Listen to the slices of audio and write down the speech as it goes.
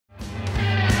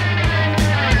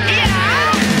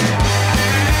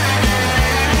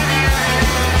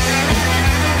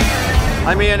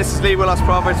I'm Ian, this is Lee with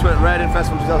Lostprophets with Reading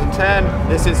Festival 2010.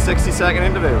 This is 60-second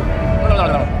interview.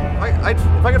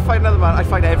 If I could fight another band, I'd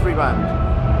fight every band.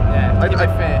 Yeah, keep it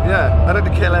fair. Yeah, I'd like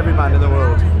to kill every band in the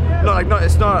world.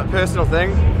 It's not a personal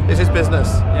thing, it's just business.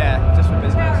 Yeah, just for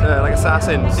business. Yeah, like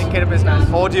assassins. Take care of business.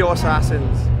 Audio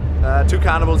assassins. Two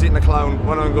cannibals eating a clown.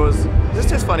 One of them goes, "Is this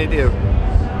just funny to you?"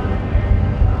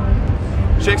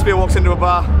 Shakespeare walks into a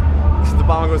bar. The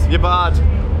barman goes, "You're bad."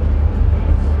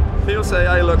 People say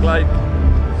I look like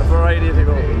a variety of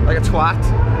people, like a twat,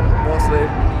 mostly.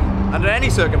 Under any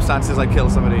circumstances, I'd kill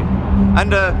somebody.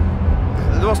 Under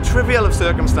the most trivial of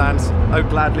circumstance, I would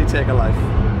gladly take a life.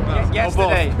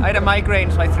 Yesterday, I had a migraine,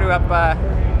 so I threw up.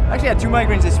 Actually, I had 2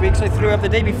 migraines this week, so I threw up the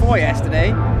day before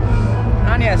yesterday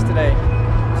and yesterday.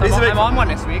 So I'm on one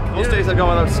this week. Most days I go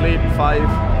without sleep. 5.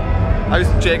 I was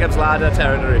Jacob's Ladder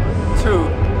territory. 2.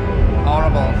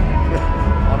 Horrible.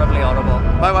 Horribly horrible.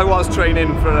 I was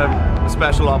training for a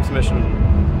special ops mission,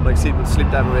 like sleep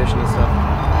deprivation and stuff.